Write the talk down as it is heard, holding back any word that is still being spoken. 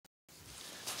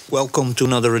Welcome to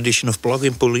another edition of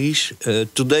Plugin Police.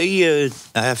 Today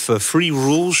I have 3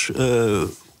 rules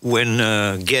when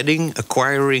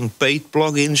acquiring paid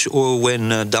plugins or when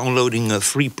downloading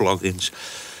free plugins.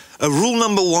 Rule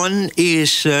number 1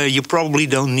 is you probably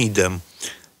don't need them.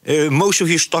 Most of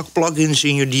your stock plugins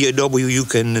in your DAW you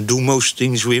can do most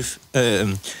things with.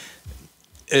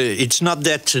 It's not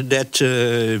that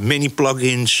many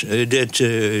plugins that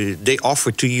they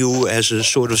offer to you as a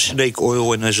sort of snake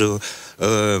oil and as a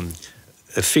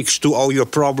fix to all your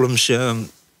problems.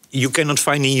 You cannot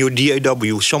find in your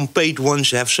DAW. Some paid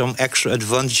ones have some extra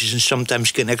advantages and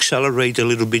sometimes can accelerate a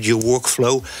little bit your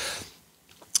workflow.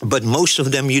 But most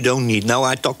of them you don't need. Now,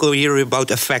 I talk here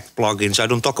about effect plugins. I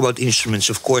don't talk about instruments.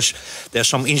 Of course, there are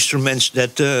some instruments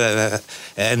that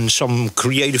and some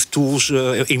creative tools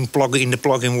in the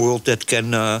plugin world that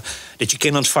you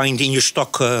cannot find in your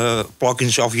stock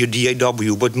plugins of your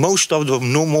DAW. But most of the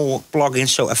normal plugins,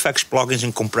 so effects plugins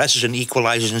and compressors and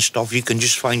equalizers and stuff, you can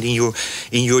just find in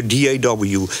your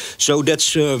DAW. So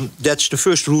that's the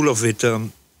first rule of it.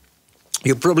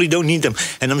 You probably don't need them,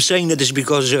 and I'm saying that is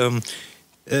because.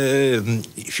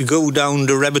 If you go down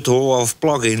the rabbit hole of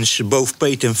plugins, both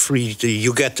paid and free,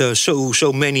 you get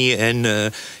so many, and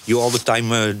you all the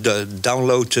time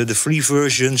download the free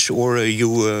versions, or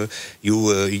you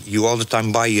all the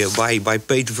time buy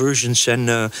paid versions, and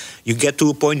you get to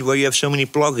a point where you have so many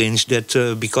plugins that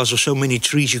because of so many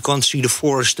trees you can't see the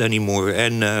forest anymore,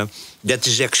 and that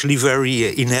is actually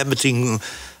very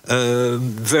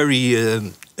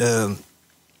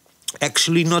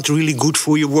actually not really good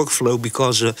for your workflow,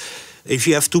 because if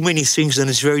you have too many things, then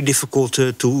it's very difficult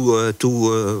to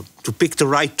pick the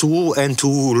right tool and to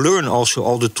learn also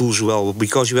all the tools well,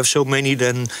 because you have so many.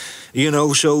 Then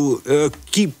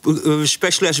keep,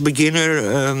 especially as a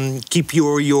beginner, keep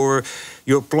your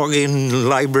plugin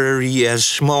library as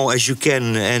small as you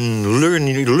can and learn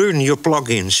your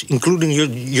plugins, including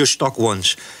your stock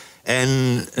ones.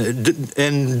 And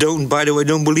don't, by the way,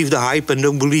 don't believe the hype, and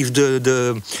don't believe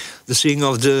the thing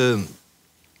of the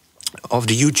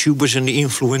YouTubers and the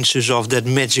influencers of that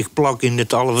magic plugin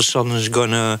that all of a sudden is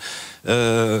gonna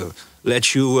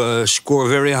let you score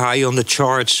very high on the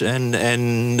charts, and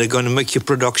they're going to make your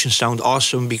production sound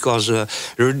awesome, because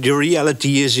the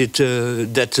reality is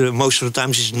that most of the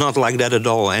times it's not like that at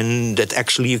all, and that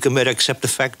actually you can better accept the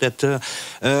fact that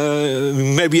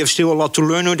maybe you have still a lot to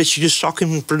learn, or that you just suck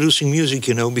in producing music,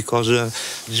 because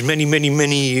there's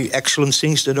many excellent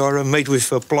things that are made with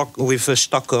stock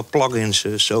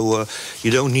plugins, so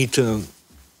you don't need to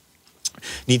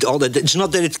need all that. It's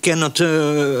not that it cannot,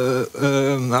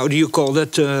 how do you call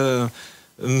that,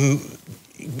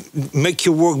 make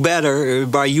your work better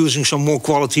by using some more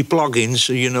quality plugins,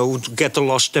 to get the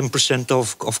last 10%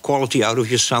 of quality out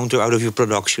of your sound or out of your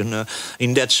production.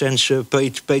 In that sense,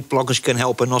 paid plugins can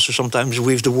help, and also sometimes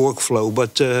with the workflow.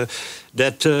 But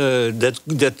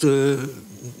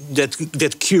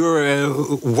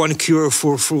one cure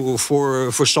for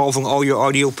solving all your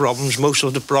audio problems. Most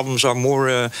of the problems are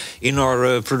more in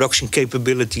our production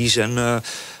capabilities and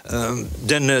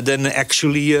than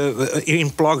actually in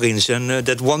plugins. And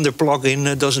that wonder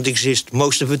plugin doesn't exist.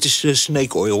 Most of it is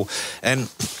snake oil. And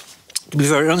to be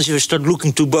very honest, if I start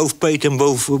looking to both paid and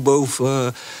both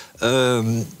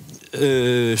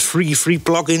free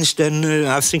plugins, then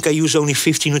I think I use only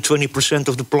 15 or 20%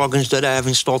 of the plugins that I have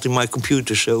installed in my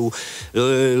computer. So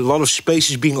a lot of space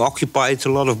is being occupied, a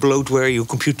lot of bloatware. Your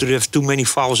computer has too many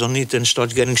files on it and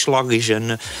starts getting sluggish,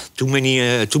 and too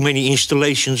many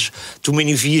installations, too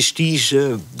many VSTs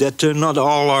that not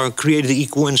all are created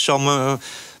equal, and some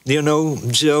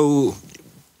so.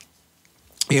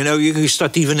 You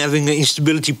start even having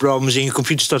instability problems, and your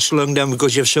computer starts slowing down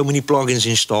because you have so many plugins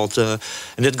installed. And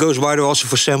that goes, by the way, also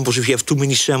for samples. If you have too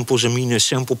many samples,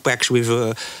 sample packs with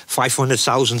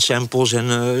 500,000 samples, and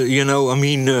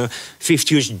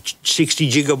 50 or 60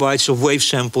 gigabytes of wave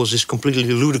samples is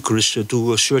completely ludicrous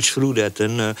to search through that.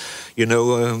 And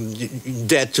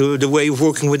the way of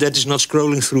working with that is not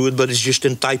scrolling through it, but it's just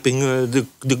in typing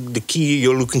the key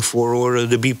you're looking for, or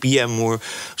the BPM, or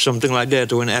something like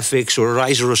that, or an FX or a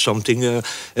riser or something,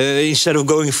 instead of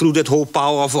going through that whole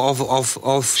pile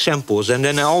of samples. And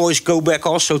then I always go back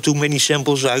also to many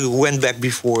samples I went back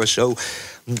before. So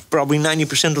probably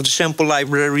 90% of the sample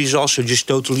library is also just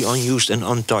totally unused and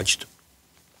untouched.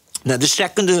 Now, the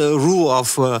second rule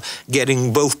of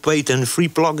getting both paid and free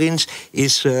plugins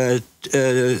is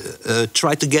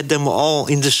try to get them all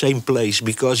in the same place,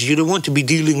 because you don't want to be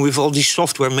dealing with all these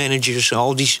software managers,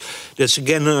 all these. That's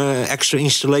again extra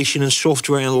installation and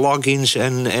software and logins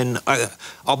and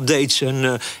updates,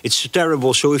 and it's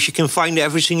terrible. So if you can find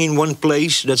everything in one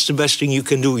place, that's the best thing you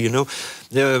can do.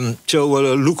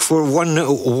 Look for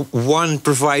one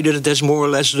provider that has more or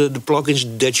less the plugins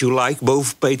that you like,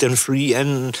 both paid and free,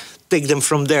 and take them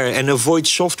from there. And avoid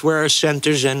software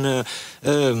centers and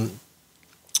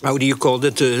how do you call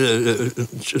that?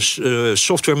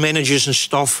 Software managers and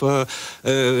stuff.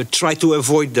 Try to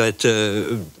avoid that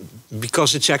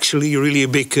because it's actually really a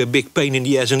big pain in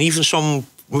the ass. And even some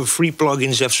free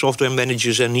plugins have software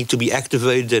managers and need to be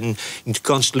activated and need to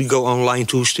constantly go online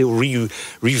to still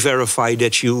re-verify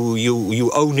that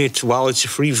you own it while it's a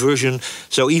free version.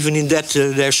 So even in that,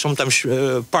 there's sometimes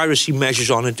piracy measures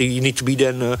on it. You need to be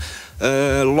then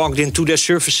logged into their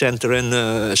service center and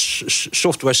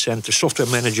software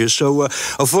managers. So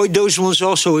avoid those ones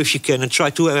also if you can, and try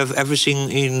to have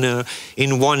everything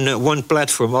in one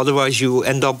platform. Otherwise, you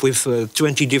end up with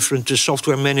 20 different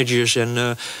software managers and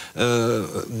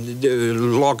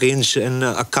logins and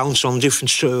accounts on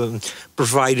different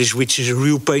providers, which is a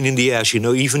real pain in the ass.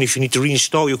 Even if you need to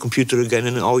reinstall your computer again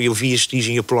and all your VSTs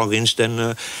and your plugins,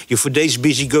 then you're for days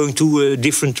busy going to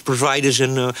different providers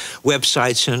and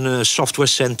websites and software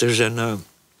centers and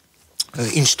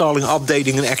installing,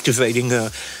 updating, and activating.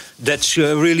 That's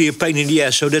really a pain in the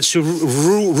ass. So that's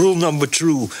rule number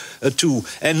two.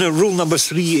 And rule number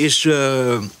 3 is,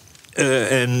 and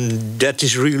that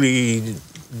is really,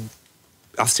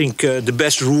 I think, the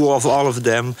best rule of all of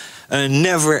them.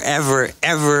 Never, ever,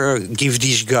 ever give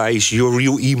these guys your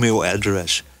real email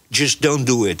address. Just don't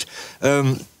do it.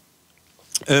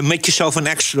 Make yourself an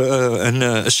extra,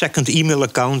 a second email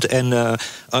account, and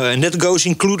that goes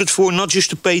included for not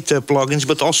just the paid plugins,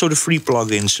 but also the free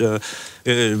plugins.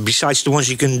 Besides the ones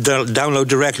you can download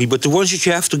directly, but the ones that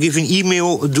you have to give an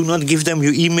email, do not give them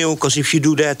your email, because if you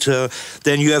do that,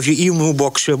 then you have your email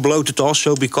box bloated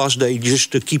also, because they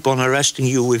just keep on harassing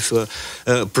you with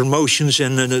promotions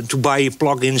and to buy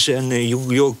plugins, and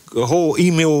your whole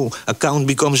email account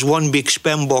becomes one big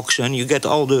spam box, and you get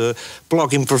all the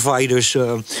plugin providers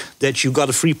that you got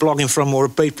a free plugin from or a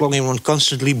paid plugin from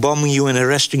constantly bombing you and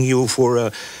arresting you for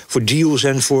deals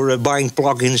and for buying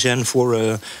plugins and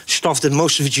for stuff that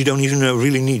most of it you don't even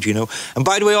really need, And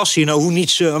by the way, also, who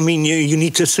needs? You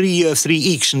need three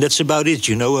EECs, and that's about it,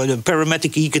 A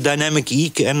parametric EEC, a dynamic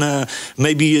EEC, and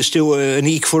maybe still an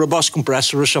EEC for a bus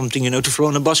compressor or something, to throw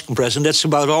in a bus compressor, and that's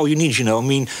about all you need,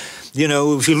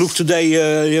 If you look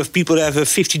today, you have people that have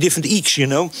 50 different EECs,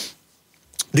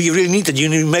 Do you really need that? You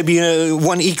need maybe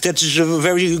one EEC that is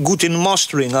very good in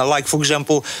mastering. Like, for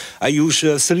example, I use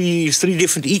three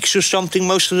different EECs or something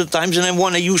most of the times, and then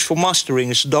one I use for mastering.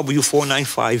 It's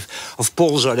W495 of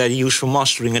Pulsar that I use for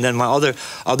mastering. And then my other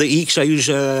EECs, I use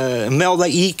Melda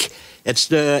EEC. It's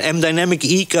the M Dynamic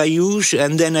EEC I use.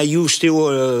 And then I use still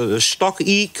a stock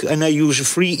EEC, and I use a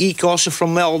free EEC also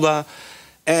from Melda.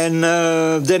 And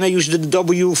then I use the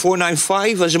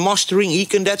W495 as a mastering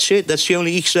EEC, and that's it. That's the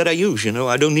only EECs that I use,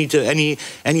 I don't need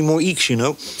any more EECs,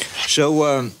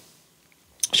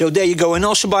 So there you go. And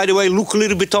also, by the way, look a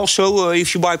little bit also,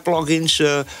 if you buy plugins,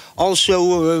 the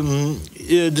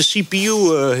CPU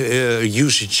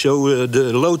usage, so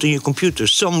the load on your computer.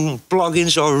 Some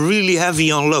plugins are really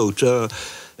heavy on load.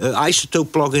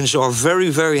 Isotope plugins are very,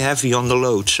 very heavy on the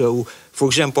load. So, for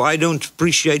example, I don't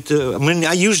appreciate...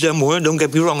 I use them more, don't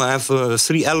get me wrong. I have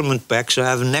 3 element packs. I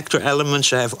have Nectar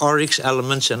elements, I have RX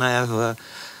elements, and I have...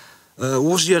 what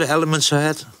was the other elements I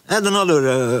had? I had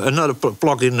another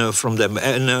plugin from them.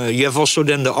 And you have also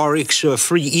then the RX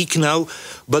free EEC now.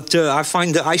 But I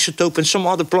find the Isotope and some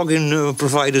other plugin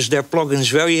providers, their plugins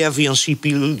very heavy on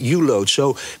CPU load.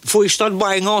 So before you start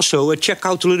buying also, check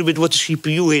out a little bit what the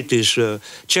CPU hit is.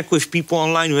 Check with people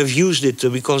online who have used it,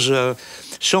 because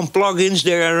some plugins,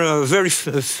 they are very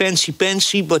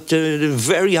fancy-pantsy, but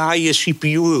very high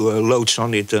CPU loads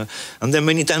on it. And then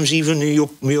many times even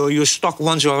your stock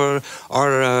ones are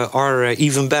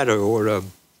even better. Or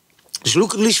just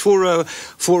look at least for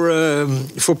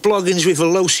plugins with a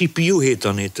low CPU hit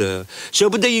on it.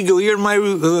 But there you go. Here are my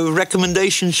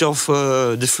recommendations of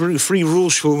the free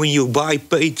rules for when you buy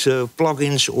paid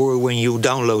plugins or when you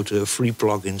download free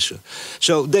plugins.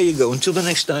 So there you go. Until the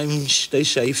next time, stay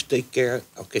safe, take care.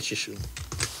 I'll catch you soon.